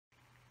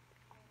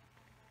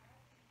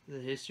The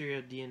History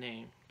of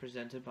DNA,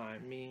 presented by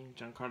me,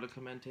 Giancarlo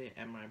Clemente,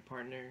 and my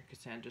partner,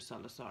 Kasandra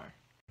Salazar.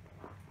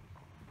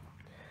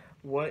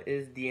 What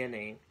is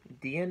DNA?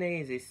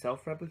 DNA is a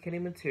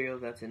self-replicating material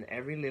that's in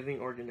every living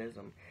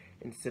organism.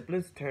 In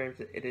simplest terms,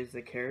 it is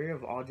the carrier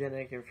of all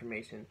genetic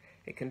information.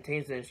 It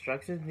contains the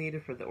instructions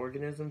needed for the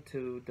organism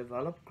to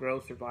develop, grow,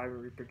 survive,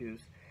 and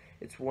reproduce.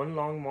 It's one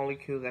long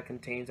molecule that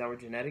contains our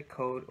genetic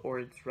code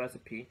or its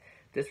recipe.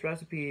 This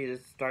recipe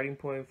is the starting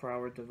point for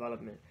our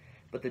development.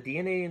 But the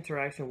DNA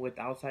interaction with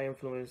outside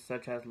influence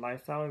such as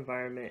lifestyle,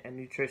 environment, and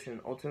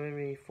nutrition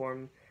ultimately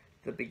form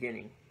the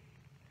beginning.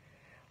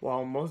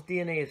 While most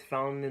DNA is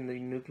found in the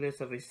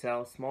nucleus of a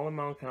cell, small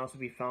amount can also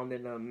be found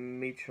in the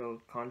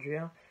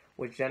mitochondria,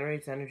 which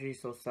generates energy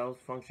so cells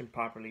function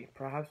properly.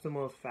 Perhaps the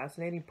most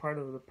fascinating part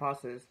of the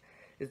process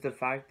is the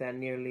fact that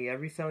nearly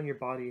every cell in your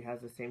body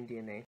has the same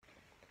DNA.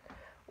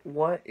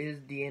 What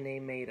is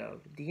DNA made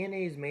of?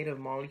 DNA is made of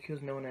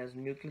molecules known as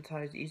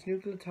nucleotides. Each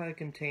nucleotide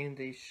contains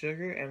a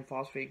sugar and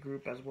phosphate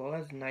group as well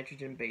as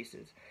nitrogen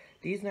bases.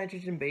 These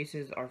nitrogen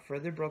bases are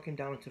further broken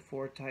down into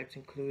four types,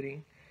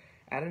 including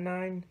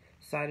adenine,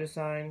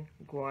 cytosine,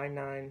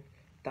 guanine,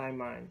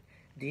 thymine.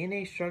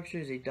 DNA structure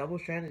is a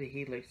double-stranded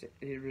helix.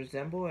 It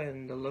resembles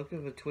in the look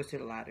of a twisted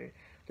ladder.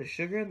 The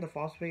sugar and the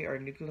phosphate are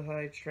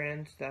nucleotide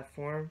strands that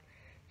form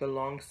the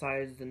long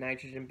sides. The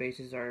nitrogen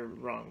bases are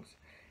rungs.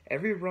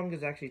 Every rung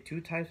is actually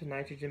two types of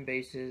nitrogen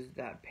bases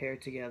that pair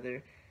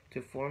together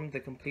to form the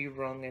complete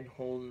rung and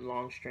hold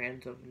long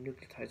strands of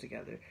nucleotides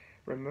together.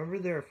 Remember,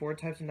 there are four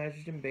types of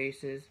nitrogen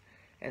bases,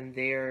 and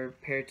they are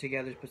paired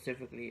together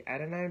specifically.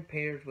 Adenine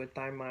pairs with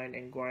thymine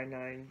and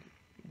guanine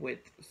with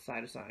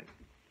cytosine.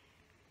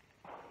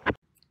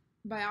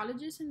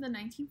 Biologists in the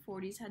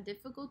 1940s had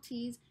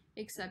difficulties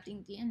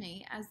accepting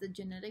DNA as the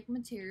genetic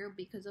material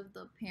because of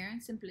the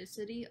apparent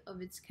simplicity of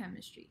its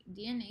chemistry.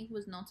 DNA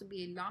was known to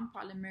be a long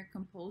polymer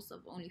composed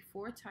of only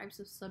four types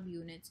of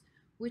subunits,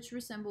 which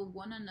resembled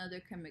one another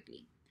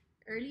chemically.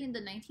 Early in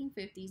the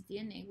 1950s,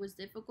 DNA was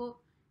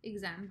difficult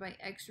examined by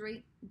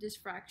X-ray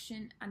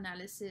diffraction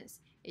analysis,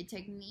 a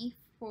technique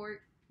for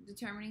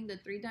determining the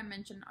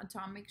three-dimensional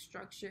atomic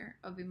structure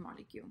of a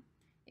molecule.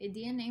 A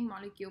DNA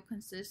molecule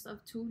consists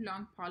of two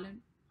long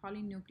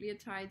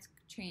polynucleotide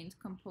chains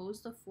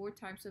composed of four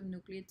types of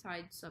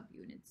nucleotide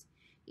subunits.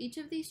 Each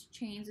of these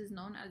chains is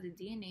known as a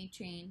DNA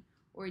chain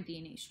or a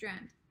DNA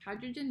strand.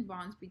 Hydrogen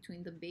bonds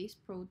between the base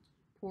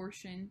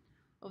portion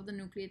of the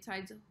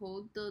nucleotides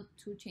hold the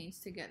two chains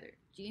together.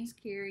 Genes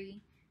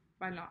carry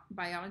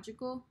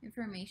biological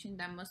information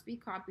that must be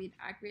copied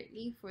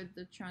accurately for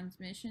the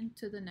transmission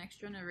to the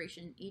next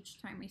generation each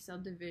time a cell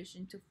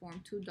division to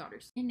form two daughter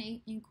cells.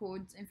 DNA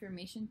encodes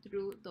information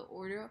through the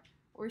order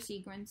or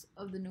sequence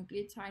of the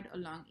nucleotide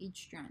along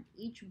each strand.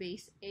 Each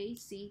base A,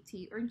 C,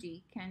 T, or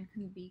G can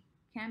be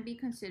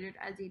considered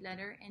as a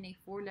letter in a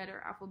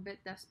four-letter alphabet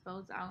that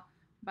spells out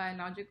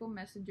biological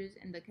messages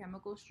in the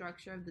chemical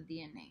structure of the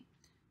DNA.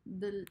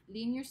 The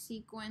linear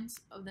sequence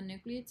of the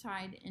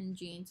nucleotide in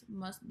genes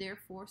must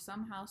therefore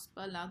somehow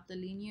spell out the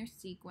linear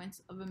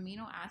sequence of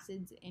amino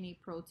acids in a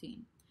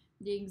protein.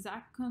 The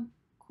exact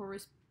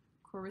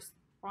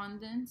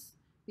correspondence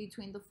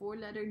between the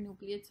four-letter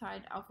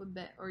nucleotide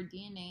alphabet or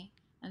DNA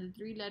and the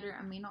three-letter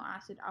amino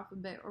acid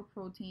alphabet or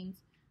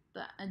proteins,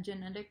 the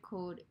genetic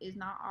code, is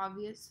not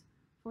obvious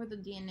for the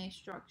DNA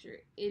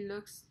structure.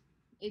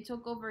 It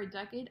took over a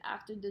decade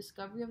after the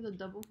discovery of the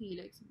double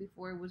helix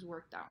before it was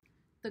worked out.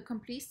 The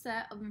complete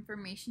set of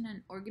information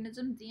in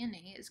organism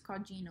DNA is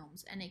called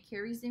genomes, and it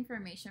carries the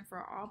information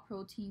for all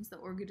proteins the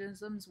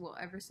organisms will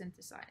ever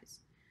synthesize.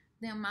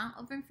 The amount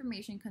of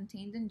information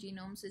contained in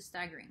genomes is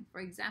staggering.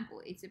 For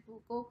example, a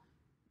typical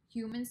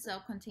human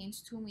cell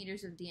contains 2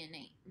 meters of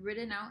DNA.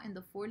 Written out in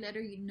the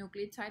four-letter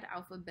nucleotide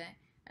alphabet,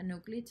 a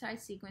nucleotide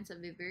sequence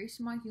of a very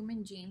small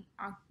human gene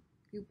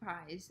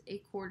occupies a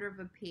quarter of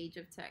a page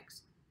of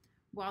text,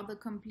 while the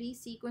complete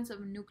sequence of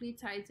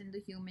nucleotides in the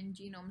human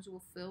genomes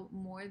will fill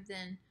more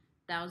than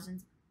a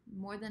thousand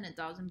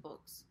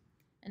books.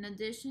 In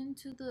addition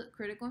to the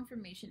critical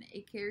information,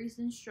 it carries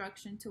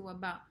instruction to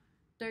about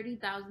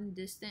 30,000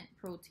 distant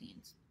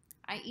proteins.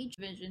 At each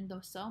division, the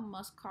cell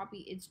must copy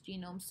its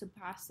genomes to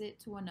pass it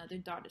to another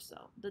daughter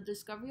cell. The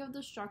discovery of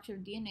the structure of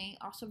DNA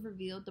also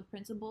revealed the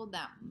principle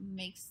that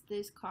makes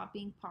this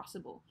copying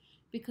possible.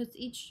 Because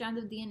each strand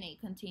of DNA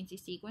contains a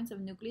sequence of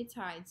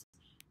nucleotides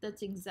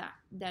that's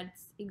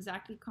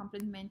exactly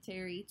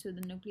complementary to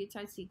the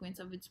nucleotide sequence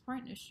of its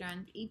partner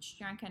strand, each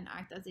strand can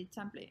act as a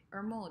template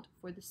or mold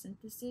for the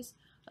synthesis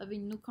of a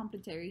new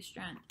complementary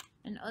strand.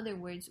 In other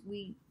words,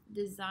 we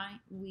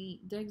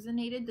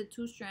designated the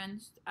two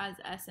strands as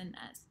S and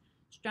S.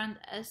 Strand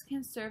S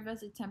can serve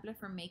as a template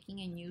for making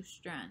a new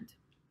strand,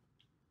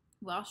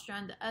 while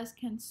strand S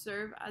can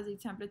serve as a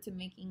template to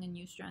making a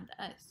new strand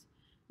S.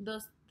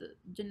 Thus, the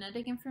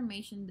genetic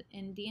information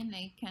in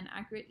DNA can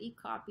accurately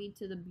copy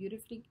to the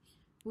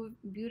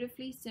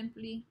beautifully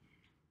simply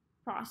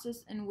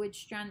process in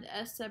which strand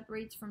S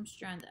separates from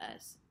strand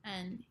S,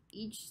 and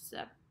each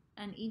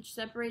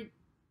separate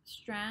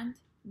strand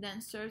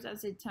then serves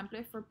as a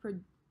template for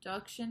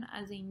introduction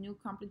as a new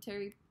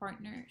complementary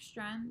partner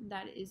strand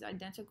that is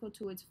identical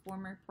to its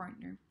former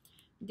partner.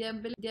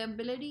 The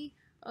ability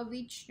of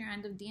each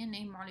strand of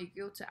DNA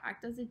molecule to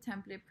act as a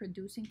template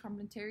producing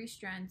complementary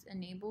strands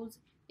enables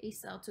a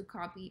cell to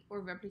copy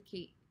or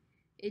replicate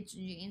its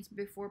genes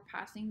before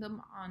passing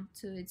them on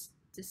to its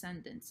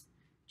descendants.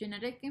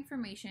 Genetic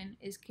information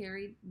is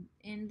carried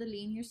in the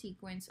linear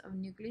sequence of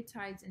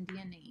nucleotides in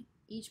DNA.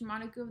 Each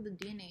molecule of the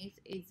DNA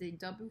is a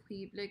double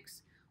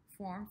helix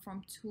formed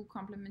from two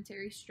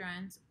complementary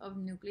strands of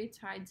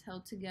nucleotides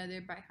held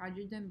together by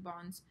hydrogen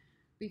bonds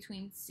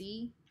between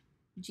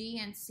G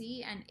and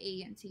C and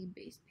A and T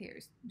base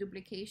pairs.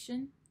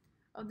 Duplication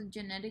of the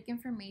genetic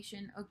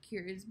information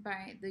occurs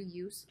by the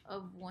use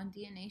of one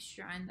DNA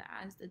strand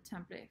as the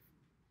template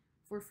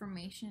for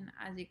formation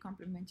as a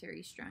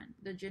complementary strand.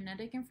 The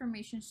genetic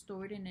information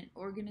stored in an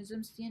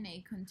organism's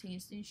DNA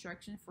contains the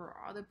instructions for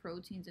all the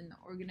proteins the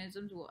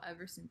organisms will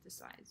ever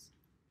synthesize.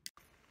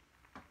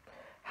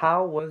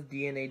 How was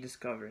DNA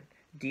discovered?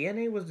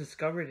 DNA was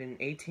discovered in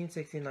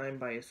 1869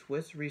 by a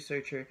Swiss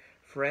researcher,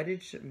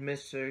 Friedrich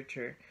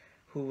Miescher,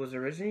 who was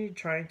originally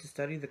trying to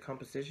study the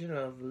composition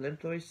of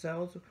lymphoid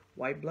cells,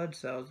 white blood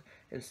cells.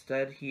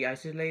 Instead, he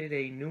isolated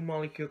a new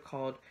molecule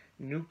called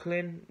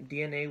nuclein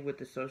DNA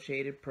with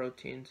associated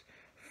proteins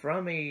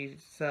from a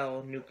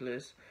cell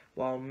nucleus.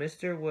 While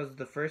Mister was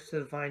the first to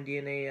define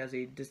DNA as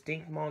a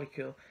distinct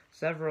molecule,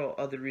 several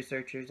other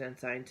researchers and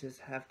scientists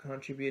have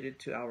contributed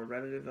to our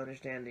relative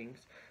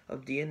understandings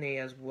of DNA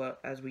as well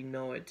as we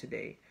know it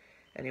today.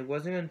 And it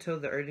wasn't until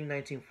the early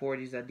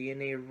 1940s that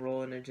DNA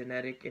role in a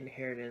genetic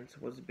inheritance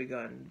was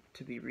begun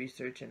to be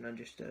researched and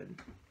understood.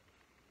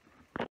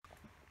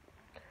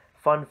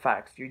 Fun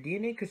facts. Your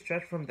DNA could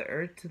stretch from the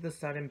Earth to the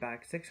Sun and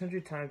back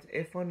 600 times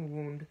if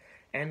unwound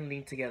and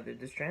linked together.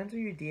 The strands of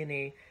your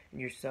DNA in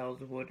your cells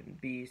would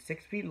be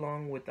 6 feet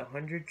long with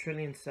 100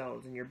 trillion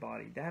cells in your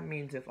body. That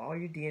means if all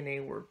your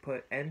DNA were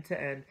put end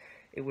to end,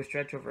 it would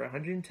stretch over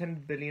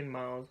 110 billion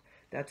miles.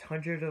 That's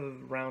hundreds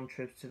of round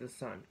trips to the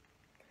Sun.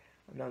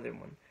 Another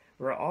one.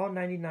 We're all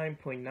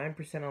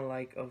 99.9%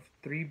 alike of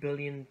 3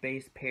 billion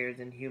base pairs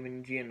in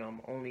human genome.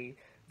 Only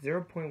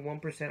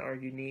 0.1% are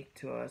unique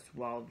to us,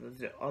 while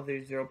the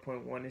other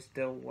 0.1 is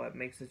still what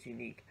makes us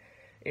unique.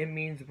 It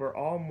means we're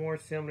all more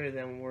similar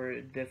than we're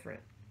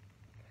different.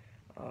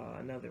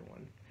 Another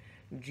one.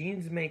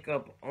 Genes make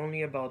up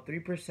only about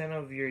 3%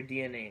 of your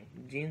DNA.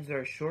 Genes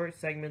are short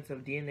segments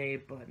of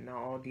DNA, but not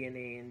all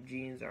DNA and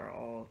genes are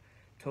all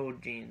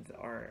told genes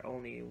are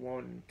only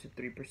 1 to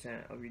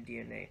 3% of your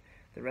DNA.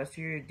 The rest of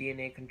your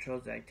DNA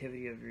controls the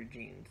activity of your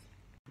genes.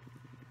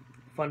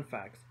 Fun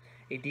facts.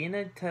 A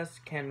DNA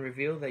test can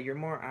reveal that you're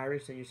more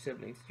Irish than your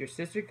siblings. Your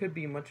sister could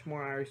be much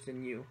more Irish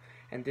than you,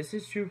 and this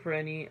is true for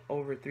any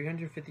over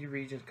 350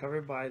 regions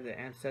covered by the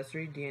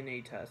Ancestry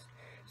DNA test.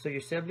 So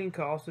your sibling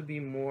could also be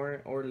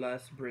more or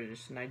less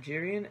British,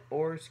 Nigerian,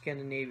 or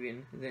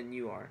Scandinavian than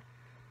you are.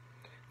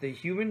 The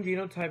human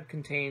genotype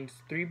contains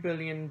 3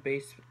 billion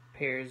base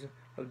pairs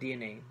of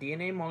DNA.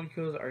 DNA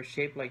molecules are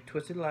shaped like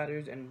twisted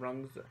ladders, and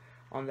rungs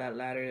on that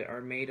ladder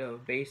are made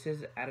of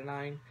bases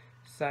adenine,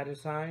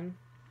 cytosine,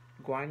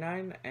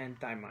 guanine, and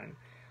thymine,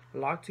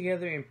 locked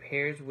together in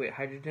pairs with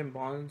hydrogen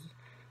bonds.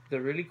 The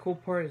really cool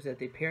part is that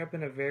they pair up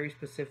in a very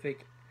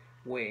specific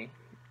way.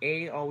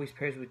 A always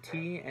pairs with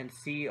T, and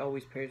C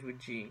always pairs with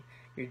G.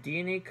 Your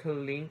DNA could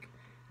link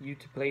you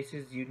to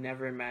places you'd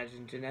never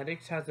imagined.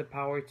 Genetics has the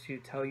power to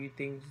tell you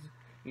things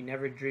you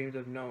never dreamed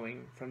of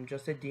knowing from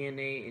just the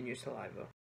DNA in your saliva.